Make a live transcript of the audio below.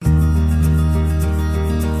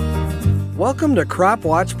Welcome to Crop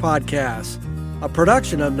Watch Podcast, a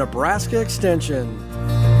production of Nebraska Extension.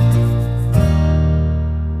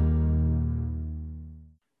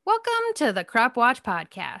 Welcome to the Crop Watch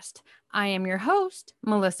Podcast. I am your host,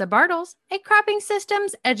 Melissa Bartles, a cropping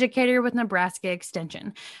systems educator with Nebraska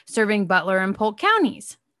Extension, serving Butler and Polk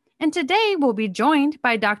counties. And today we'll be joined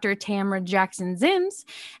by Dr. Tamra Jackson-Zims,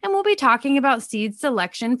 and we'll be talking about seed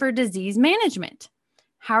selection for disease management.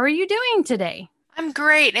 How are you doing today? I'm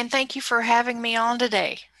great, and thank you for having me on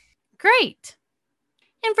today. Great.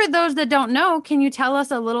 And for those that don't know, can you tell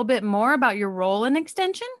us a little bit more about your role in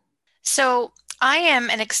Extension? So I am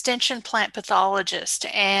an Extension plant pathologist,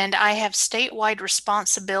 and I have statewide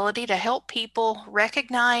responsibility to help people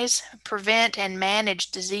recognize, prevent, and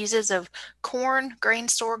manage diseases of corn, grain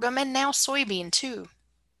sorghum, and now soybean too.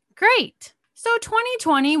 Great. So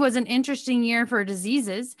 2020 was an interesting year for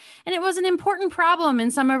diseases, and it was an important problem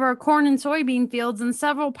in some of our corn and soybean fields in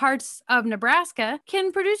several parts of Nebraska.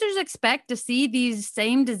 Can producers expect to see these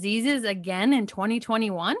same diseases again in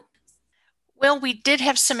 2021? Well, we did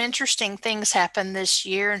have some interesting things happen this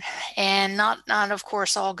year, and not of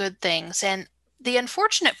course all good things. And the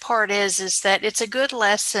unfortunate part is that it's a good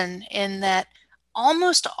lesson in that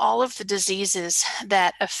almost all of the diseases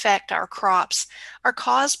that affect our crops are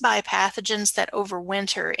caused by pathogens that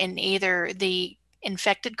overwinter in either the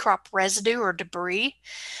infected crop residue or debris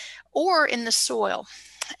or in the soil.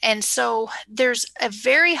 And so there's a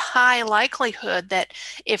very high likelihood that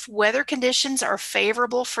if weather conditions are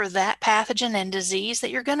favorable for that pathogen and disease,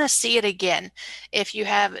 that you're going to see it again if you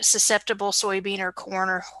have susceptible soybean or corn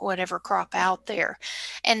or whatever crop out there.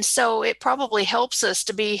 And so it probably helps us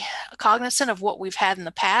to be cognizant of what we've had in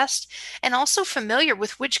the past and also familiar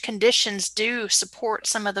with which conditions do support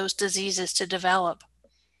some of those diseases to develop.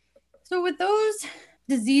 So with those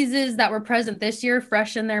diseases that were present this year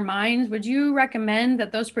fresh in their minds, would you recommend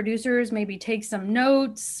that those producers maybe take some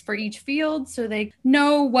notes for each field so they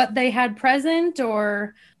know what they had present,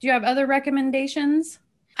 or do you have other recommendations?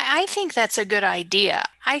 I think that's a good idea.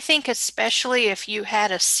 I think especially if you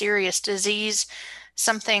had a serious disease,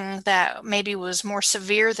 something that maybe was more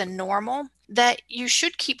severe than normal, that you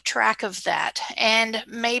should keep track of that, and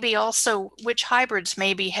maybe also which hybrids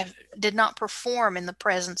maybe did not perform in the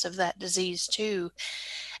presence of that disease too.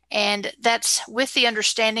 And that's with the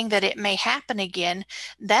understanding that it may happen again.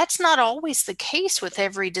 That's not always the case with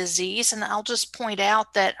every disease. And I'll just point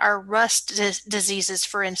out that our rust diseases,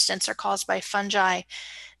 for instance, are caused by fungi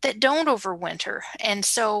that don't overwinter. And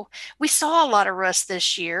so we saw a lot of rust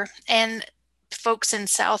this year, and folks in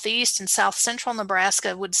southeast and south central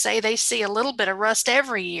Nebraska would say they see a little bit of rust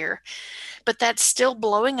every year, but that's still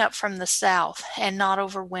blowing up from the south and not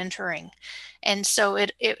overwintering. And so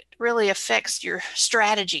it really affects your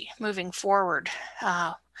strategy moving forward,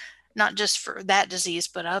 not just for that disease,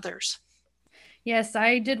 but others. Yes,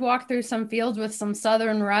 I did walk through some fields with some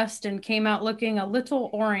southern rust and came out looking a little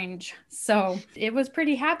orange. So it was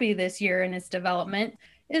pretty happy this year in its development.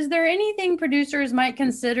 Is there anything producers might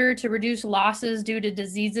consider to reduce losses due to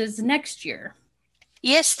diseases next year?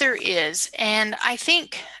 Yes, there is. And I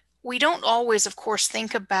think we don't always, of course,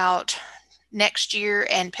 think about next year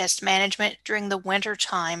and pest management during the winter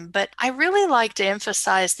time, but I really like to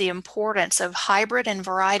emphasize the importance of hybrid and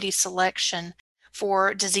variety selection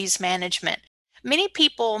for disease management. Many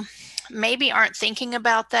people maybe aren't thinking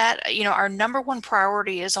about that. You know, our number one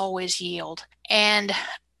priority is always yield. And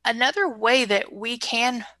another way that we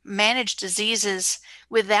can manage diseases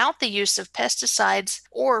without the use of pesticides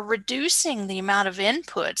or reducing the amount of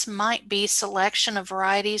inputs might be selection of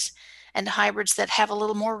varieties and hybrids that have a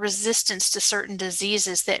little more resistance to certain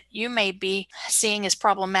diseases that you may be seeing as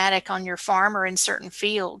problematic on your farm or in certain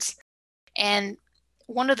fields. And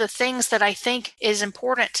one of the things that I think is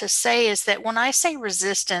important to say is that when I say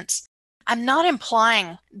resistance, I'm not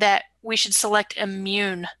implying that we should select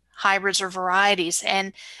immune hybrids or varieties,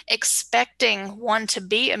 and expecting one to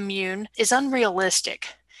be immune is unrealistic.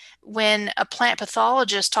 When a plant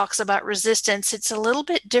pathologist talks about resistance, it's a little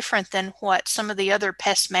bit different than what some of the other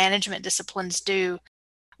pest management disciplines do.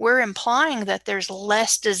 We're implying that there's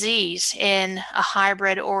less disease in a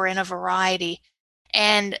hybrid or in a variety,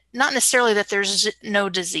 and not necessarily that there's no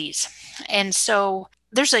disease. And so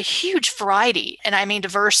there's a huge variety, and I mean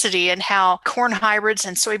diversity, in how corn hybrids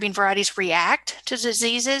and soybean varieties react to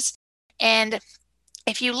diseases. And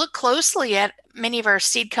if you look closely at many of our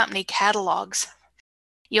seed company catalogs,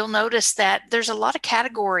 you'll notice that there's a lot of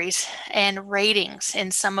categories and ratings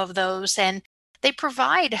in some of those, and they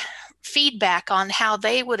provide feedback on how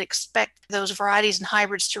they would expect those varieties and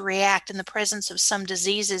hybrids to react in the presence of some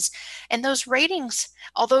diseases. And those ratings,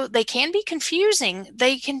 although they can be confusing,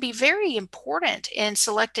 they can be very important in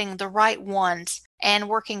selecting the right ones and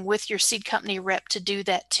working with your seed company rep to do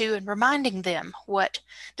that too, and reminding them what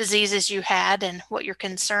diseases you had and what your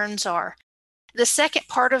concerns are. The second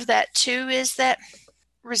part of that too is that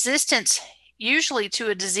resistance usually to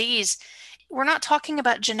a disease, we're not talking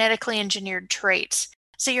about genetically engineered traits.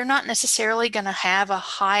 So you're not necessarily going to have a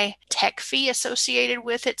high tech fee associated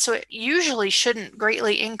with it. So it usually shouldn't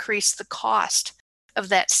greatly increase the cost of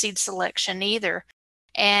that seed selection either.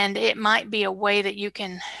 And it might be a way that you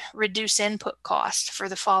can reduce input cost for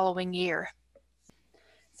the following year.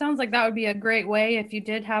 Sounds like that would be a great way if you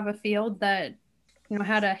did have a field that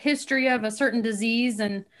had a history of a certain disease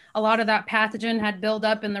and a lot of that pathogen had built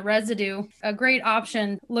up in the residue. A great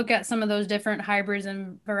option, look at some of those different hybrids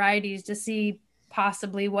and varieties to see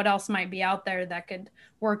possibly what else might be out there that could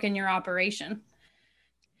work in your operation.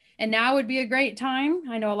 And now would be a great time.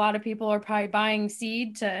 I know a lot of people are probably buying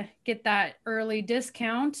seed to get that early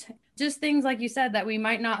discount. Just things like you said that we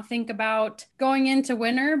might not think about going into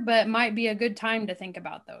winter, but might be a good time to think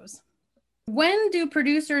about those. When do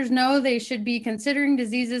producers know they should be considering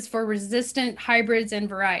diseases for resistant hybrids and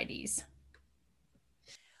varieties?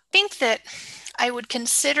 I think that I would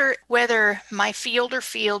consider whether my field or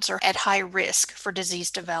fields are at high risk for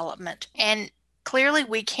disease development. And clearly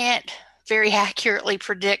we can't very accurately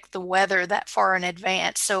predict the weather that far in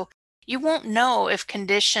advance. So you won't know if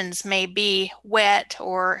conditions may be wet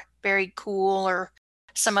or very cool or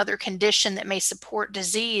some other condition that may support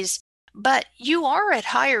disease. But you are at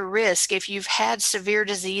higher risk if you've had severe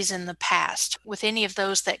disease in the past with any of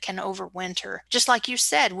those that can overwinter. Just like you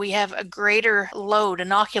said, we have a greater load,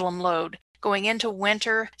 inoculum load, going into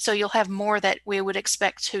winter, so you'll have more that we would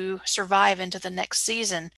expect to survive into the next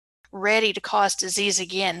season, ready to cause disease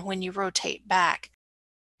again when you rotate back.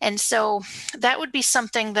 And so that would be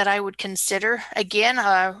something that I would consider. Again,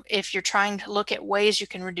 if you're trying to look at ways you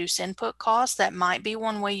can reduce input costs, that might be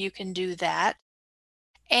one way you can do that.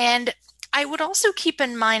 And I would also keep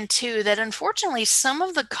in mind too that unfortunately some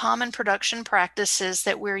of the common production practices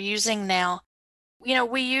that we're using now,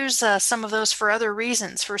 we use some of those for other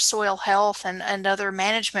reasons, for soil health and other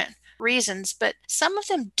management reasons, but some of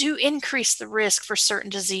them do increase the risk for certain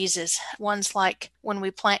diseases. Ones like when we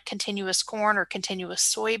plant continuous corn or continuous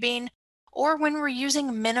soybean, or when we're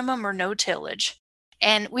using minimum or no tillage.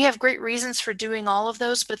 And we have great reasons for doing all of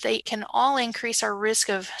those, but they can all increase our risk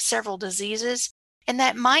of several diseases. And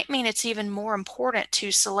that might mean it's even more important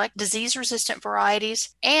to select disease-resistant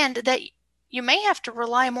varieties, and that you may have to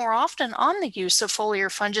rely more often on the use of foliar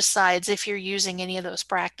fungicides if you're using any of those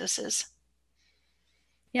practices.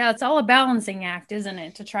 Yeah, it's all a balancing act, isn't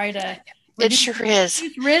it? To try to reduce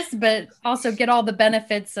risk, but also get all the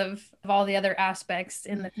benefits of all the other aspects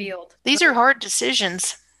in the field. These are hard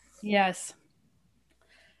decisions. Yes.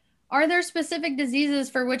 Are there specific diseases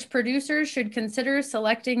for which producers should consider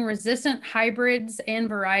selecting resistant hybrids and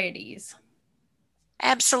varieties?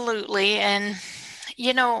 Absolutely. And,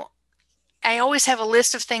 I always have a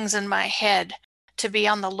list of things in my head to be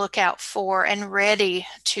on the lookout for and ready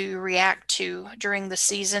to react to during the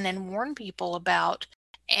season and warn people about.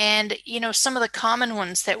 And, some of the common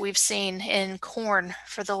ones that we've seen in corn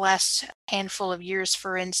for the last handful of years,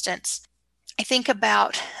 for instance, I think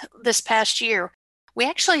about this past year, we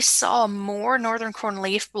actually saw more northern corn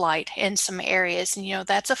leaf blight in some areas. And,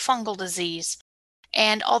 that's a fungal disease.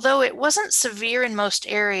 And although it wasn't severe in most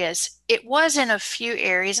areas, it was in a few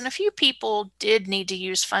areas, and a few people did need to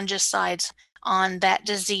use fungicides on that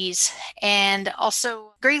disease. And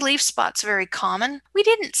also, gray leaf spot's very common. We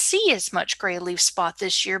didn't see as much gray leaf spot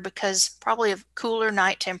this year because probably of cooler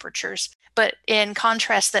night temperatures. But in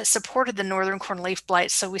contrast, that supported the northern corn leaf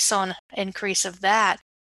blight, so we saw an increase of that.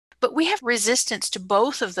 But we have resistance to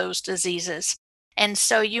both of those diseases. And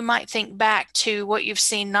so you might think back to what you've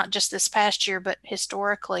seen, not just this past year, but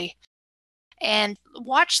historically, and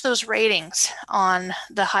watch those ratings on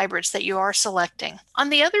the hybrids that you are selecting. On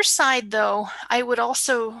the other side, though, I would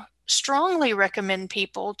also strongly recommend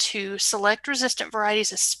people to select resistant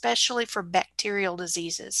varieties, especially for bacterial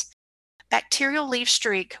diseases. Bacterial leaf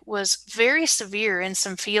streak was very severe in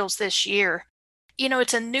some fields this year.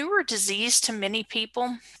 It's a newer disease to many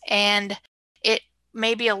people, and it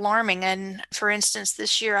may be alarming. And for instance,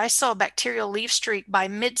 this year I saw bacterial leaf streak by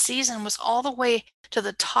mid-season was all the way to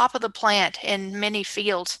the top of the plant in many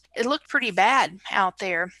fields. It looked pretty bad out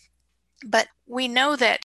there. But we know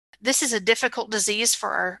that this is a difficult disease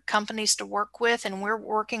for our companies to work with, and we're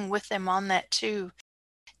working with them on that too.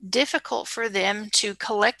 difficult for them to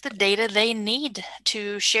collect the data they need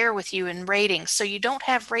to share with you in ratings. So you don't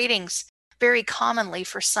have ratings very commonly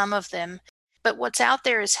for some of them, but what's out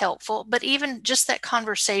there is helpful. But even just that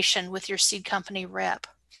conversation with your seed company rep.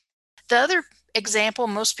 The other example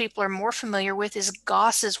most people are more familiar with is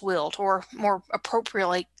Goss's wilt, or more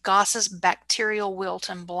appropriately, Goss's bacterial wilt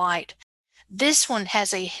and blight. This one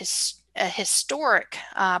has a historic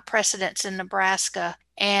precedence in Nebraska,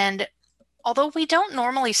 and although we don't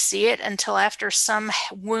normally see it until after some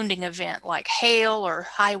wounding event like hail or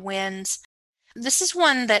high winds, this is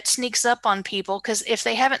one that sneaks up on people because if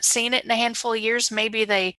they haven't seen it in a handful of years, maybe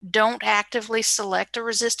they don't actively select a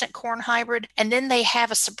resistant corn hybrid, and then they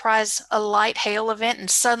have a light hail event, and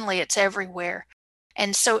suddenly it's everywhere.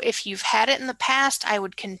 And so if you've had it in the past, I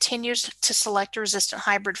would continue to select a resistant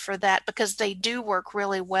hybrid for that because they do work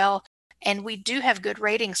really well, and we do have good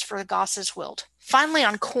ratings for the Goss's wilt. Finally,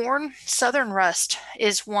 on corn, southern rust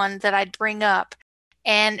is one that I'd bring up,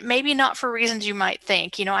 and maybe not for reasons you might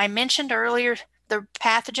think. I mentioned earlier the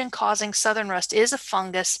pathogen causing southern rust is a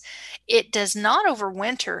fungus. It does not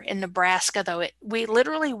overwinter in Nebraska, though. We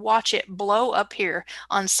literally watch it blow up here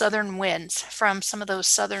on southern winds from some of those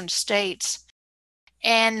southern states.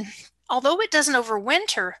 And although it doesn't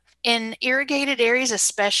overwinter, in irrigated areas,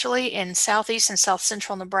 especially in southeast and south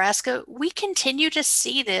central Nebraska, we continue to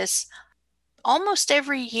see this almost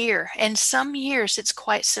every year. And some years it's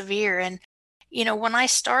quite severe. And, when I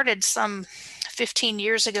started some 15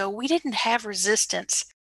 years ago, we didn't have resistance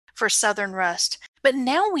for southern rust. But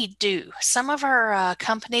now we do. Some of our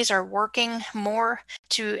companies are working more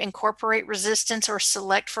to incorporate resistance or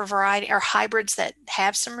select for variety or hybrids that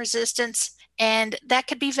have some resistance. And that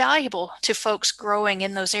could be valuable to folks growing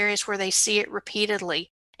in those areas where they see it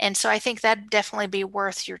repeatedly. And so I think that'd definitely be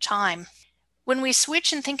worth your time. When we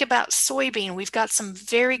switch and think about soybean, we've got some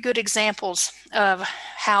very good examples of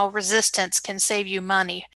how resistance can save you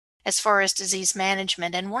money as far as disease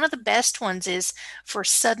management. And one of the best ones is for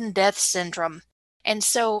sudden death syndrome. And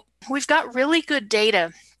so we've got really good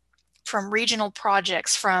data from regional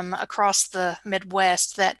projects from across the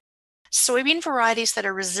Midwest that soybean varieties that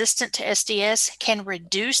are resistant to SDS can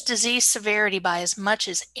reduce disease severity by as much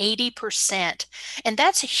as 80%. And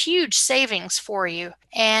that's a huge savings for you.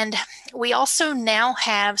 And we also now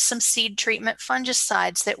have some seed treatment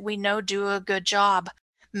fungicides that we know do a good job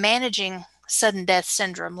managing sudden death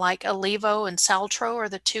syndrome, like Alivo and Saltro are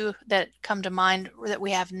the two that come to mind that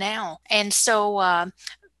we have now. And so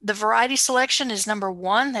the variety selection is number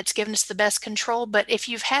one. That's given us the best control. But if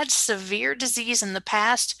you've had severe disease in the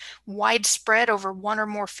past, widespread over one or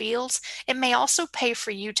more fields, it may also pay for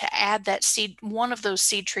you to add one of those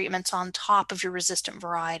seed treatments on top of your resistant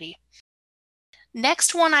variety.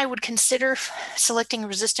 Next one I would consider selecting a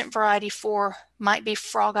resistant variety for might be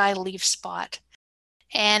frog eye leaf spot.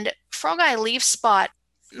 And frog eye leaf spot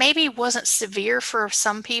maybe wasn't severe for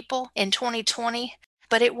some people in 2020,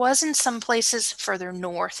 but it was in some places further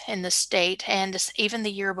north in the state and even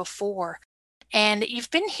the year before. And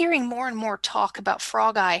you've been hearing more and more talk about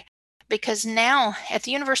frog eye because now at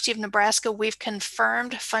the University of Nebraska, we've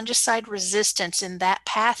confirmed fungicide resistance in that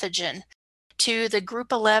pathogen to the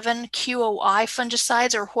group 11 QOI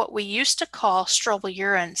fungicides, or what we used to call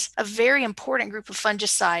strobilurins, a very important group of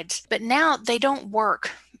fungicides. But now they don't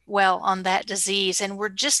work well on that disease, and we're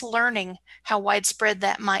just learning how widespread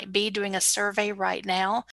that might be, doing a survey right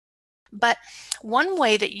now. But one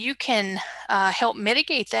way that you can help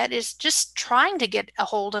mitigate that is just trying to get a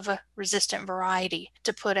hold of a resistant variety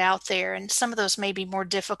to put out there. And some of those may be more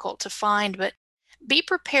difficult to find, but be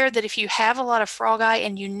prepared that if you have a lot of frog eye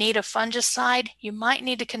and you need a fungicide, you might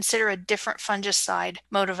need to consider a different fungicide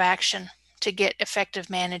mode of action to get effective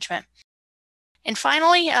management. And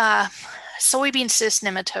finally, soybean cyst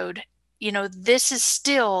nematode. This is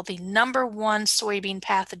still the number one soybean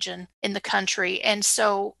pathogen in the country. And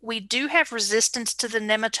so we do have resistance to the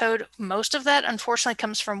nematode. Most of that, unfortunately,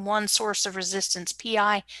 comes from one source of resistance,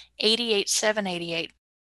 PI 88788.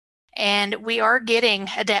 And we are getting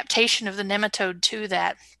adaptation of the nematode to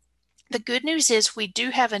that. The good news is we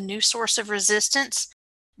do have a new source of resistance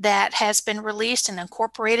that has been released and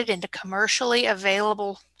incorporated into commercially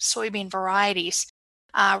available soybean varieties.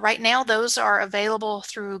 Right now, those are available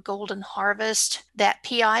through Golden Harvest. That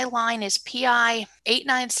PI line is PI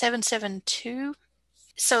 89772.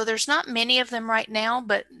 So there's not many of them right now,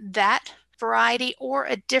 but that variety or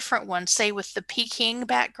a different one, say with the Peking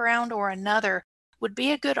background or another, would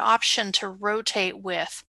be a good option to rotate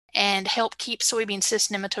with and help keep soybean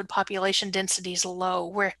cyst nematode population densities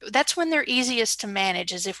low. That's when they're easiest to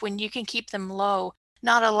manage, is when you can keep them low,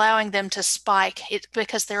 not allowing them to spike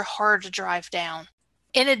because they're hard to drive down.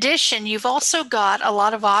 In addition, you've also got a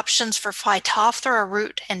lot of options for Phytophthora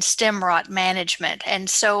root and stem rot management. And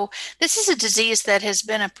so this is a disease that has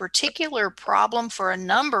been a particular problem for a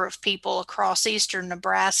number of people across eastern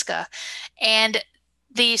Nebraska. And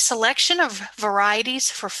the selection of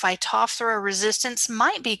varieties for Phytophthora resistance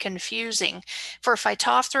might be confusing. For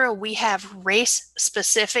Phytophthora, we have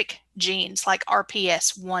race-specific genes like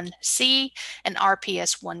RPS1C and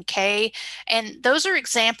RPS1K, and those are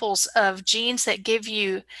examples of genes that give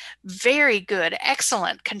you very good,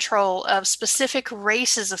 excellent control of specific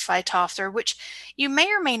races of Phytophthora, which you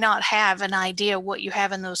may or may not have an idea what you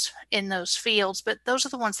have in those fields, but those are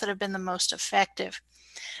the ones that have been the most effective.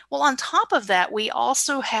 Well, on top of that, we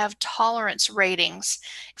also have tolerance ratings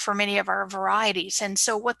for many of our varieties. And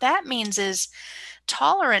so what that means is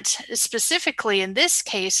tolerance, specifically in this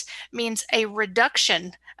case, means a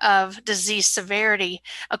reduction of disease severity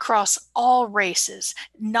across all races.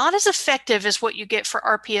 Not as effective as what you get for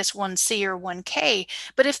RPS1C or 1K,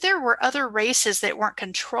 but if there were other races that weren't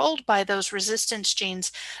controlled by those resistance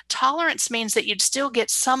genes, tolerance means that you'd still get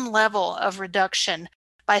some level of reduction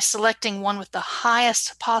by selecting one with the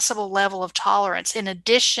highest possible level of tolerance in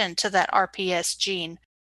addition to that RPS gene.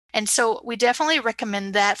 And so we definitely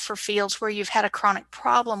recommend that for fields where you've had a chronic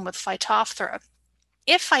problem with Phytophthora.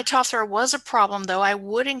 If Phytophthora was a problem, though, I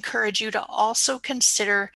would encourage you to also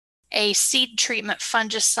consider a seed treatment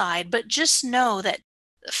fungicide, but just know that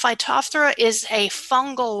Phytophthora is a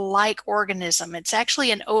fungal-like organism. It's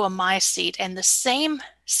actually an oomycete, and the same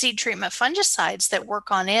seed treatment fungicides that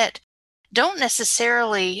work on it don't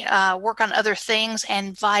necessarily work on other things,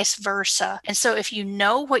 and vice versa. And so if you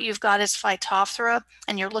know what you've got is Phytophthora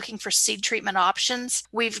and you're looking for seed treatment options,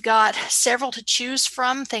 we've got several to choose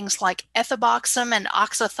from, things like ethoboxam and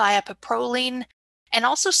oxathiapiproline, and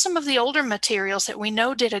also some of the older materials that we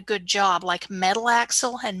know did a good job, like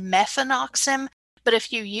metalaxyl and methanoxam. But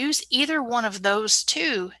if you use either one of those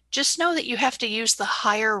two, just know that you have to use the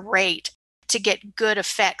higher rate to get good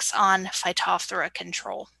effects on Phytophthora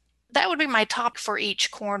control. That would be my top for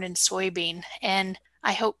each corn and soybean. And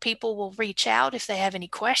I hope people will reach out if they have any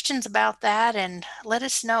questions about that and let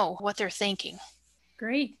us know what they're thinking.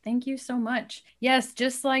 Great. Thank you so much. Yes,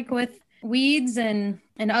 just like with weeds and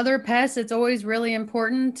other pests, it's always really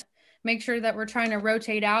important. Make sure that we're trying to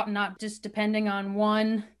rotate out and not just depending on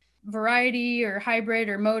one variety or hybrid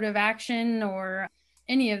or mode of action or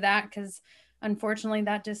any of that, because unfortunately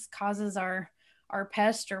that just causes our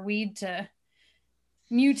pest or weed to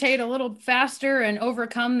mutate a little faster and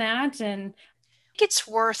overcome that. And it's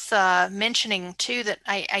worth mentioning too that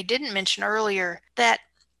I didn't mention earlier that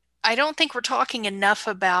I don't think we're talking enough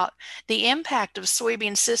about the impact of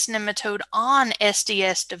soybean cyst nematode on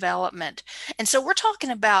SDS development. And so we're talking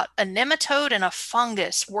about a nematode and a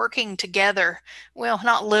fungus working together. Well,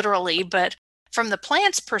 not literally, but from the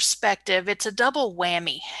plant's perspective, it's a double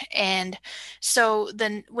whammy. And so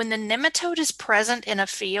then when the nematode is present in a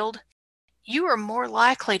field, you are more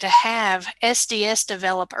likely to have SDS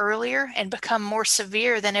develop earlier and become more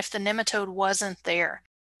severe than if the nematode wasn't there.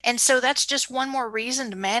 And so that's just one more reason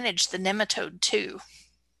to manage the nematode too.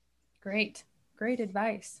 Great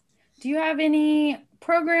advice. Do you have any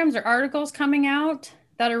programs or articles coming out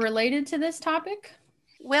that are related to this topic?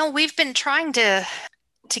 Well, we've been trying to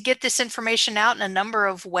get this information out in a number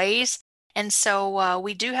of ways. And so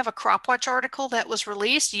we do have a CropWatch article that was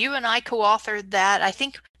released. You and I co-authored that. I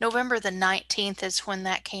think November the 19th is when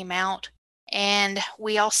that came out. And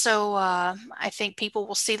we also, I think people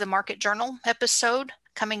will see the Market Journal episode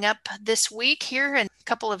coming up this week here in a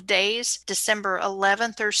couple of days, December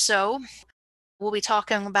 11th or so. We'll be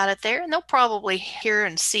talking about it there, and they'll probably hear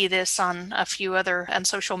and see this on a few other on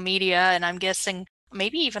social media, and I'm guessing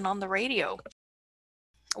maybe even on the radio.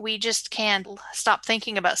 We just can't stop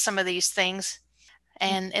thinking about some of these things.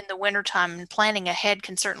 And in the wintertime, planning ahead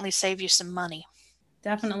can certainly save you some money.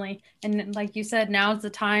 Definitely. And like you said, now's the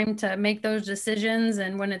time to make those decisions.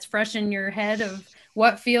 And when it's fresh in your head of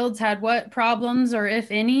what fields had what problems, or if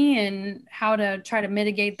any, and how to try to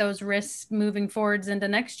mitigate those risks moving forwards into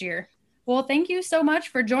next year. Well, thank you so much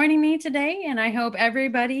for joining me today. And I hope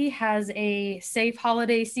everybody has a safe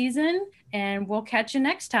holiday season, and we'll catch you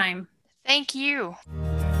next time. Thank you.